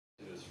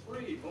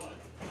free, but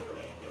there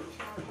are other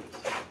charges.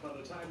 By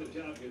the time the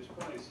job gets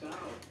priced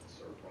out,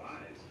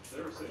 surprise,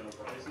 their sale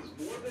price is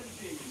more than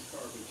Jamie's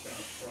carpet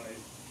shop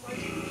price.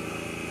 Pricing the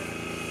job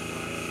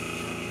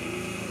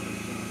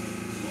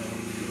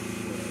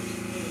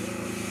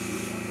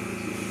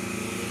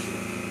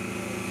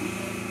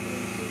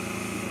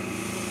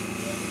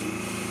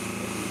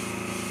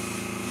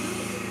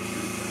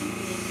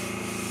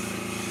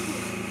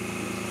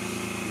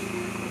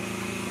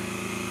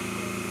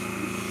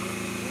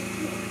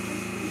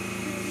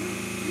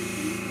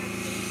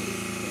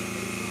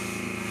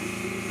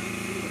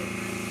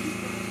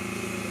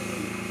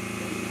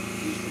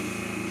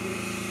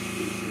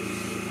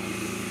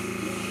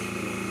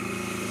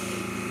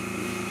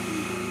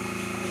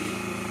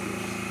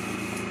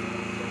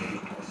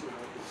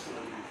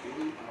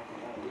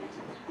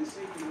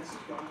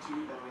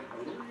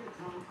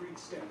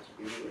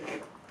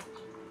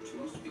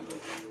Most people,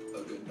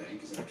 a good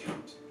bank is an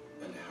account,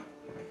 an app,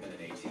 and an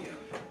ATM.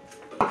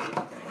 But a good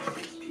bank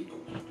is people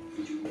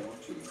who do more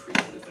to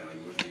increase the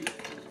value of you.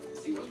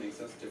 See what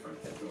makes us different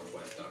at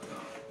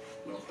Northwest.com.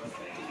 Northwest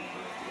Bank is member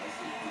FDIC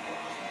equal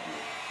housing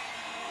lender.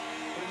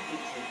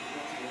 Benefits of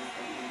the residents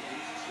that we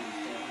institute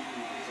that we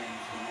represent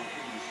small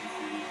commission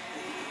fees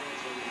that the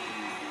military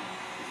agreement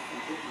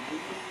and put in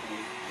good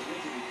place the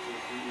resident for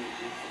 3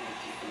 years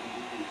selected for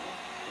individual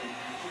and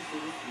matches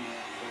the repair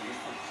or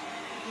reception.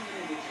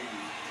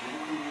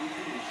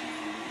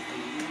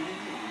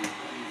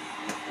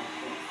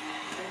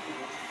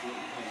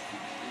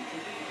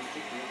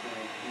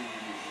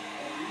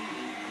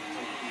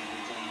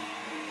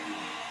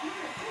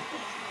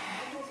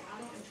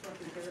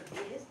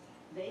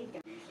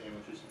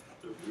 Sandwiches,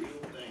 the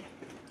real thing.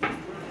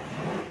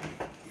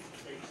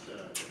 Takes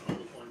all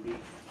the corned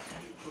beef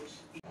and he cooks.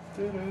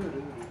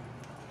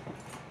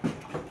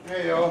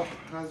 Hey y'all,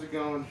 how's it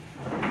going?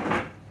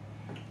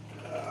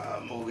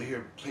 I'm over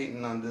here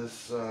plating on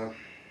this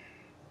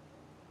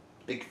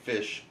big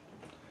fish,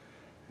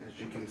 as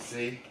you can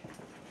see.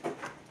 Let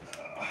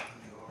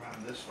me go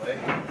around this way.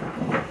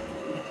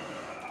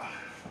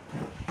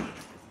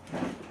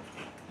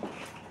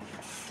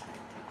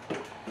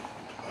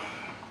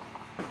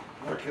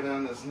 Working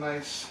on this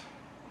nice,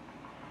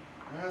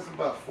 that's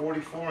about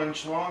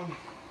 44-inch long.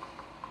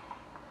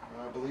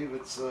 I believe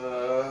it's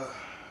I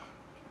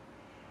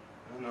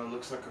don't know, it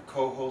looks like a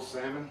coho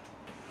salmon.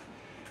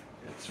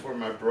 It's for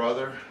my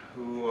brother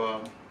who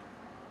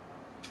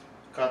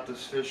caught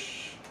this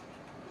fish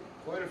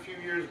quite a few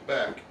years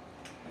back,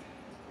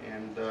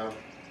 and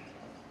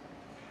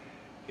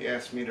he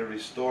asked me to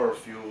restore a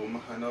few of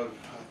them. I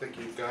think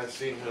you guys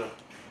seen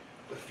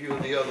a few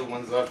of the other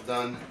ones I've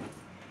done.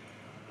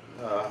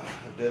 I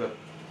did a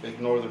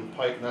big northern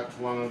pike not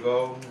too long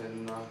ago,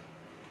 and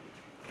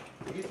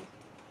he's,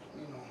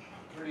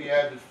 a pretty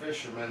avid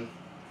fisherman.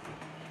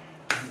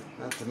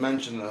 Not to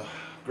mention a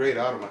great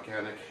auto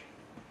mechanic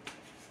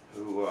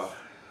who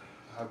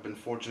I've been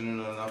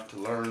fortunate enough to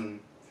learn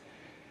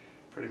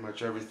pretty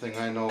much everything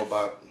I know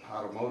about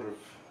automotive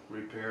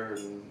repair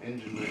and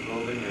engine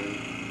rebuilding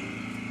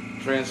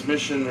and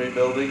transmission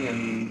rebuilding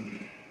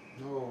and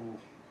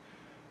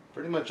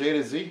pretty much A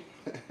to Z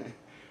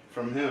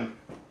from him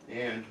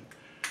and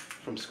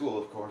from school,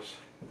 of course.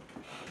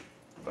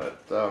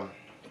 But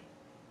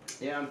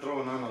yeah, I'm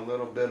throwing on a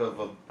little bit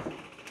of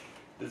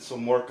did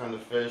some work on the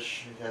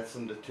fish. It had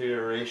some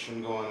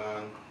deterioration going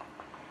on.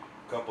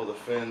 A couple of the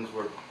fins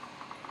were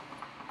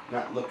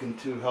not looking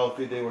too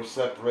healthy. They were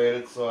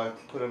separated, so I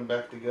put them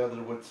back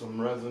together with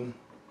some resin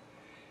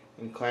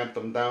and clamped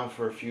them down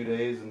for a few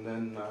days, and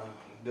then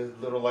did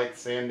a little light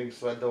sanding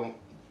so I don't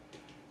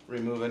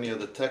remove any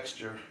of the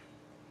texture,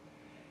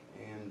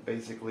 and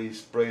basically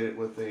sprayed it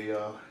with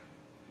a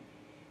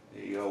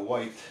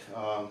white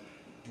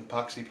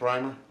epoxy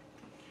primer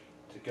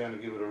to kind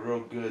of give it a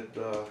real good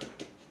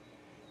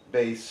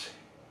base.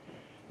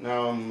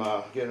 Now I'm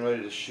getting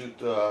ready to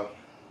shoot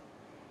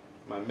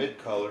my mid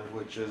color,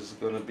 which is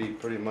going to be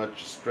pretty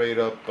much straight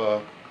up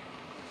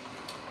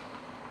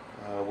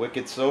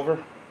wicked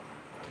silver.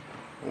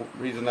 The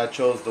reason I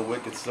chose the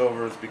wicked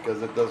silver is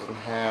because it doesn't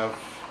have,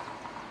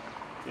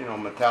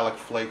 metallic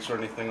flakes or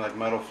anything like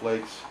metal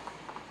flakes.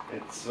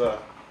 It's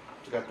got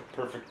the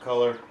perfect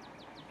color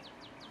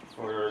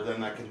for,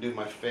 then I can do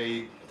my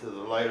fade to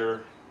the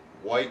lighter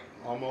white,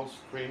 almost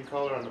cream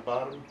color on the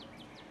bottom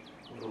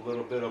with a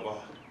little bit of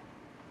a,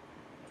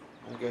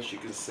 I guess you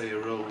could say, a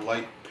real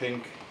light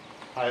pink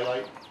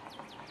highlight.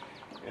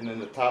 And then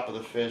the top of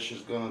the fish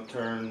is going to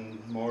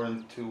turn more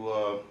into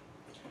a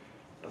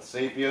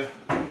sepia.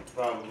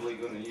 Probably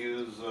going to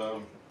use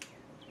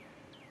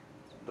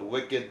the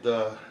wicked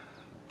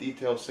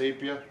detail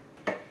sepia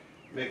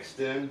mixed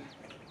in.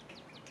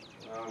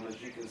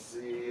 As you can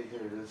see,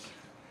 here it is.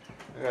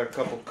 I got a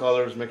couple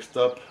colors mixed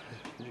up.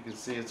 As you can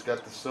see, it's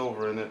got the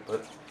silver in it,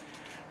 but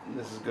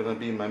this is going to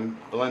be my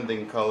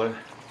blending color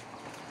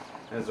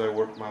as I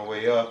work my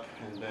way up.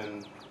 And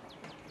then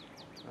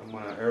I'm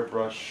going to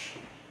airbrush,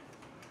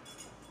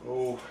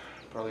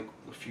 probably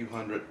a few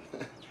hundred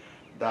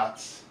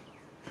dots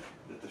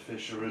that the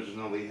fish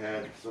originally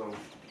had. So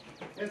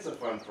it's a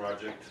fun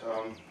project.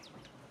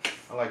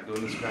 I like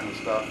doing this kind of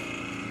stuff.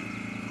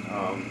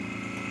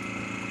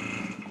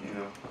 You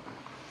know,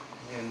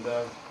 and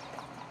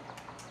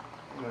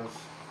you know, it's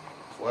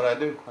what I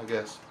do, I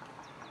guess.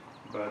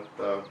 But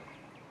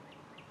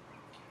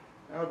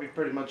that'll be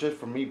pretty much it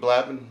for me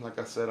blabbing. Like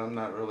I said, I'm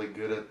not really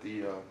good at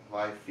the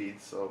live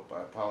feed, so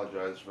I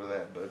apologize for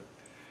that. But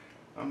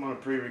I'm gonna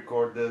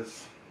pre-record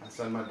this. I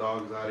send my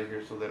dogs out of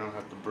here so they don't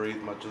have to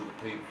breathe much of the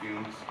paint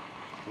fumes,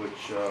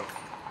 which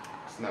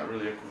it's not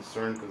really a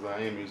concern because I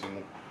am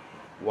using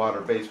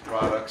water-based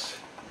products.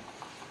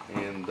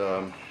 And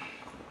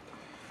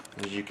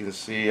as you can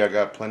see, I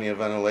got plenty of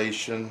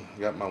ventilation.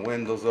 Got my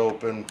windows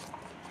open,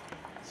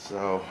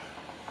 so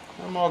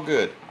I'm all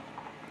good.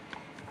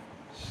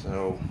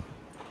 So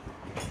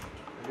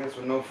I guess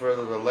with no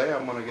further delay,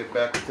 I'm gonna get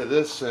back to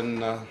this and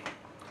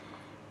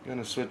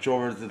gonna switch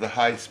over to the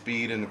high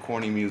speed and the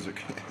corny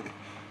music.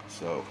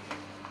 So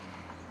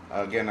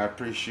again, I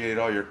appreciate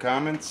all your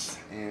comments,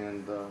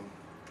 and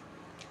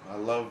I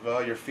love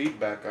your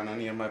feedback on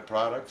any of my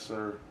products,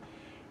 or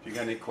if you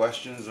got any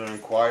questions or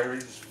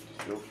inquiries,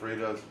 feel free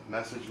to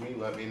message me,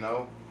 let me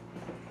know.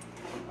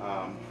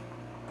 I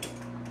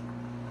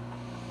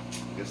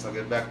guess I'll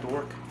get back to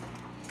work.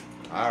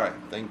 Alright,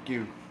 thank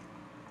you.